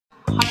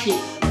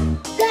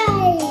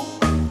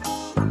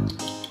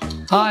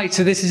Hi,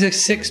 so this is a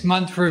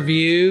 6-month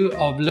review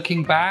of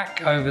looking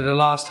back over the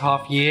last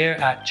half year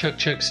at Cheuk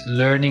Cheuk's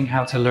Learning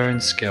How to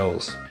Learn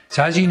skills.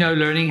 So as you know,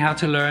 Learning How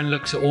to Learn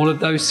looks at all of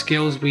those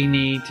skills we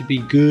need to be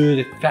good,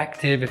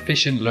 effective,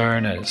 efficient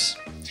learners.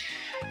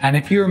 And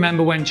if you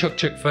remember when Cheuk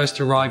Cheuk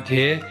first arrived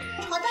here,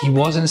 he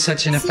wasn't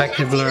such an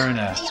effective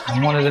learner.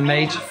 And one of the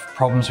major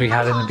problems we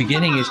had in the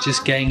beginning is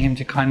just getting him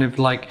to kind of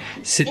like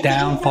sit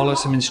down, follow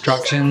some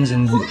instructions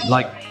and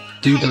like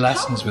do the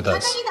lessons with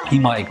us. He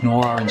might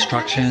ignore our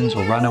instructions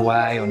or run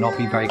away or not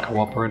be very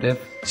cooperative.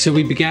 So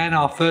we began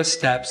our first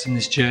steps in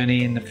this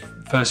journey in the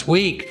first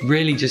week,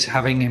 really just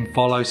having him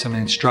follow some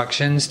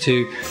instructions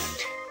to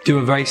do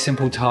a very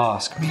simple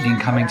task, meaning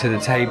coming to the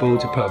table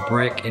to put a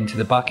brick into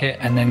the bucket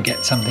and then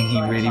get something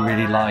he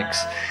really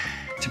likes,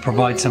 to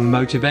provide some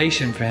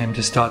motivation for him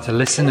to start to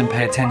listen and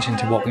pay attention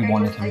to what we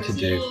wanted him to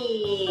do.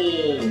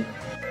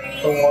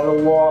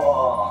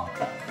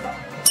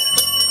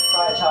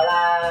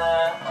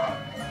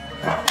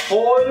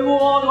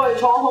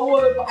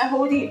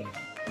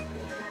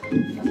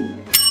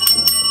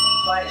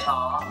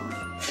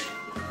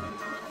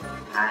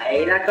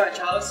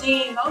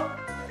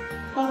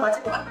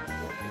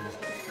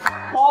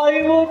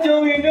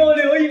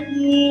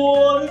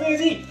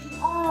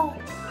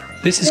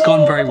 This has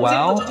gone very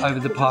well over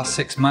the past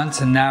 6 months,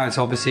 and now it's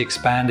obviously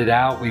expanded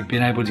out. We've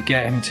been able to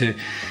get him to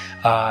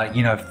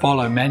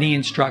follow many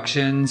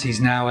instructions. He's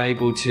now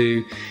able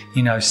to,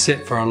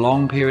 sit for a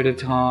long period of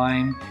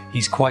time.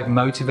 He's quite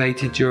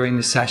motivated during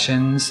the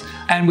sessions.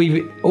 And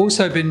we've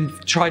also been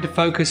trying to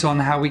focus on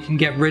how we can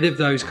get rid of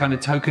those kind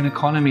of token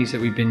economies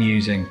that we've been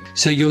using.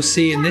 So you'll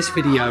see in this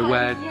video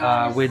where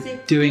we're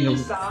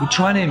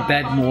trying to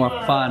embed more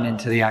fun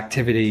into the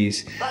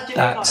activities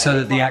so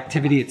that the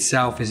activity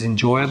itself is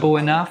enjoyable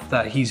enough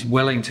that he's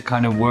willing to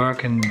kind of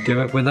work and do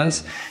it with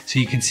us. So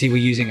you can see we're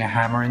using a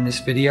hammer in this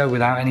video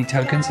without any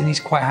tokens, and he's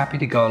quite happy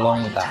to go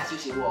along with that.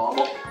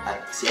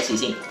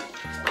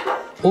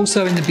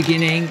 Also in the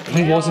beginning,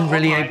 he wasn't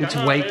really able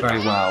to wait very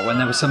well. When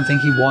there was something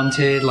he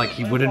wanted, like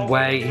he wouldn't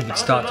wait, he would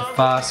start to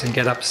fuss and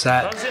get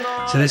upset.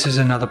 So this was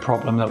another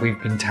problem that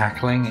we've been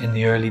tackling in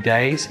the early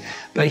days.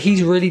 But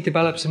he's really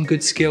developed some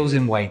good skills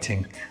in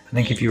waiting. I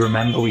think if you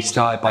remember, we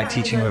started by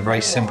teaching him a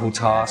very simple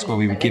task where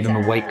we would give him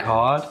a wait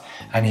card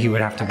and he would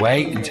have to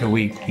wait until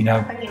we,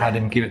 had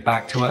him give it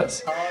back to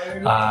us.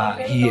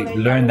 He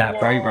learned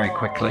that very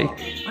quickly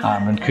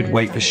and could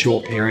wait for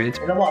short periods.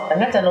 But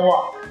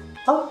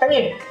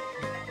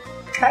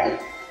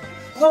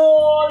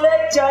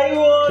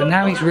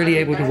now he's really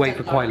able to wait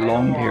for quite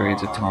long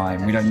periods of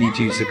time. We don't need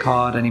to use the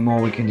card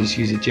anymore, we can just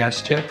use a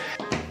gesture.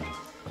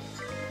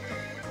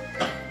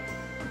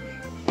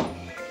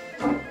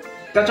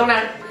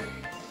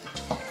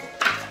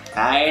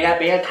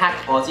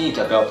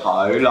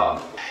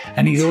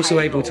 And he's also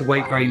able to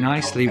wait very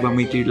nicely when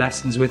we do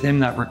lessons with him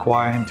that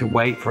require him to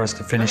wait for us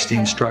to finish the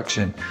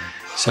instruction.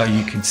 So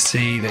you can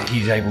see that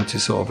he's able to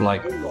sort of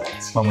like,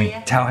 when we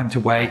tell him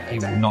to wait, he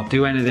will not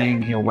do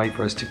anything. He'll wait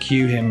for us to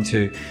cue him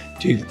to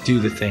do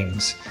the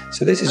things.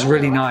 So this is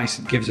really nice.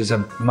 It gives us a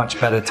much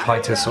better,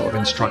 tighter sort of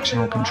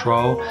instructional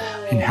control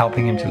in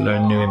helping him to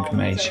learn new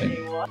information.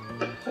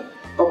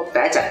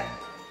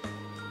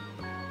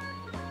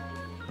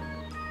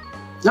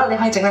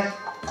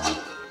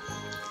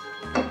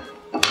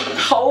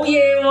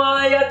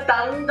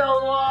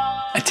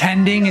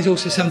 Attending is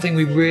also something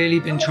we've really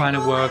been trying to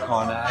work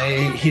on.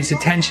 His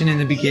attention in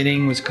the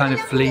beginning was kind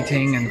of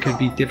fleeting and could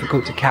be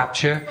difficult to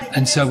capture.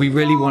 And so we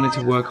really wanted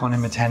to work on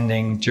him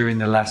attending during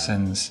the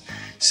lessons.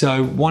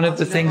 So one of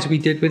the things we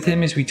did with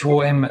him is we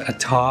taught him a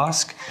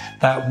task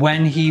that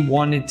when he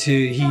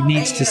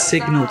needs to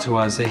signal to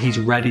us that he's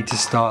ready to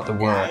start the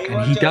work.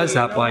 And he does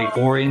that by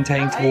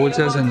orientating towards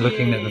us and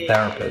looking at the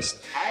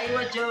therapist.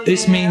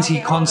 This means he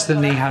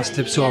constantly has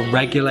to sort of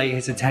regulate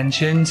his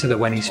attention so that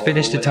when he's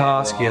finished a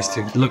task, he has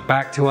to look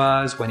back to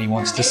us. When he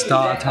wants to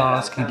start a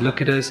task, he'd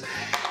look at us.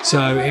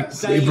 So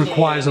it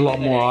requires a lot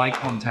more eye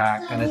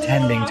contact and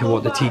attending to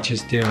what the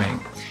teacher's doing.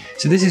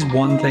 So this is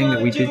one thing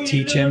that we did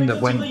teach him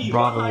that went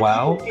rather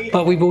well.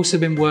 But we've also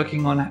been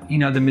working on,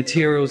 the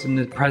materials and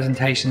the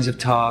presentations of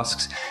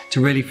tasks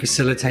to really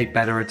facilitate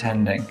better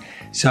attending.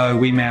 So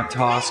we may have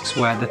tasks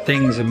where the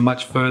things are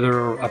much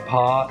further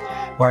apart,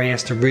 where he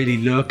has to really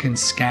look and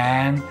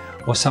scan,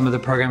 or some of the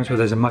programs where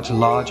there's a much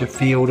larger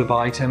field of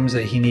items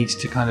that he needs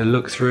to kind of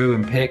look through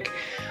and pick.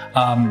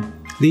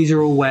 These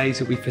are all ways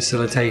that we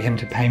facilitate him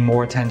to pay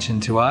more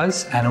attention to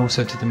us and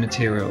also to the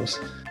materials.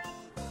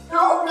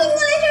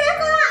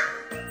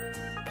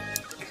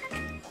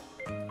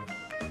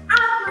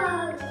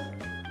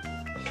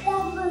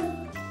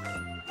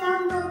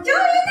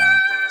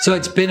 So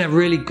it's been a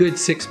really good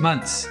 6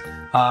 months.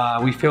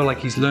 We feel like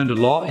he's learned a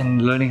lot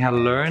in learning how to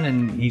learn,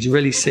 and he's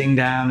really sitting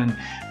down and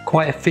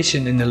quite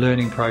efficient in the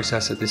learning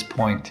process at this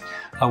point.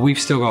 We've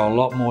still got a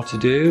lot more to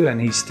do, and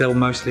he's still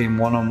mostly in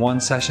one-on-one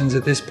sessions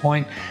at this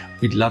point.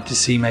 We'd love to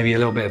see maybe a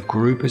little bit of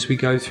group as we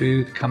go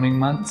through the coming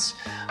months,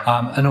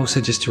 and also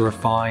just to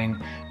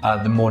refine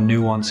the more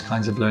nuanced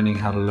kinds of learning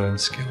how to learn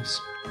skills.